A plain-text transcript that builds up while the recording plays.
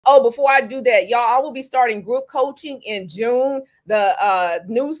Oh, before I do that, y'all, I will be starting group coaching in June. The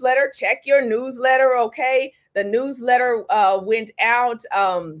newsletter, check your newsletter, okay? The newsletter went out.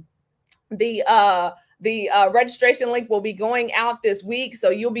 The registration link will be going out this week, so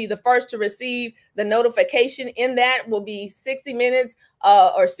you'll be the first to receive the notification. In that will be 60 minutes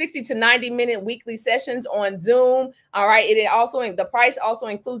or 60 to 90-minute weekly sessions on Zoom. All right. The price also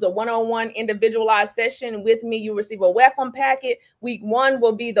includes a one-on-one individualized session with me. You receive a welcome packet. Week 1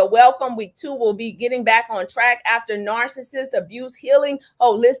 will be the welcome. Week 2 will be getting back on track after narcissist abuse, healing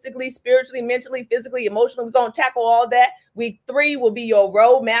holistically, spiritually, mentally, physically, emotionally. We're going to tackle all that. Week 3 will be your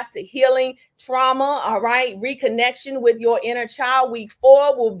roadmap to healing trauma. All right. Reconnection with your inner child. Week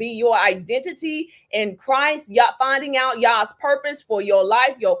 4 will be your identity in Christ. Finding out y'all's purpose for your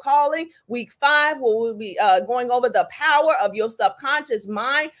life, your calling. Week 5 we'll be going over the power of your subconscious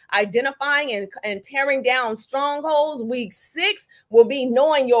mind, identifying and tearing down strongholds. Week 6 will be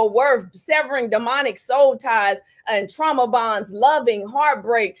knowing your worth, severing demonic soul ties and trauma bonds, loving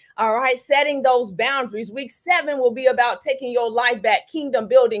heartbreak. All right, setting those boundaries. Week 7 will be about taking your life back, kingdom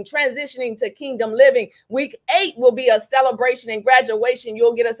building, transitioning to kingdom living. Week 8 will be a celebration and graduation.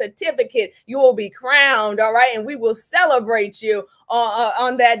 You'll get a certificate. You will be crowned. All right, and we will celebrate you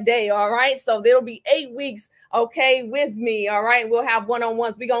on that day. All right, so there'll be 8 weeks, okay, with me. All right, we'll have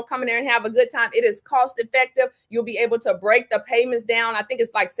one-on-ones. We're gonna come in there and have a good time. It is cost effective. You'll be able to break the payments down. I think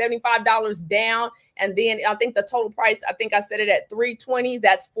it's like $75 down, and then I think the total price, I think I said it at $320.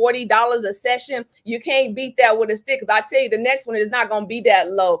 That's $40 a session. You can't beat that with a stick, because I tell you, the next one is not going to be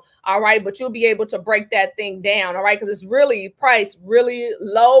that low. All right, but you'll be able to break that thing down. All right, because it's really priced really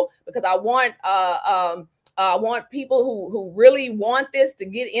low, because I want people who really want this to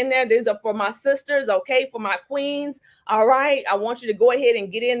get in there. These are for my sisters, okay, for my queens. All right, I want you to go ahead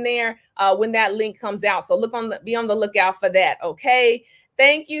and get in there when that link comes out. So be on the lookout for that, okay?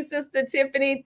 Thank you, Sister Tiffany.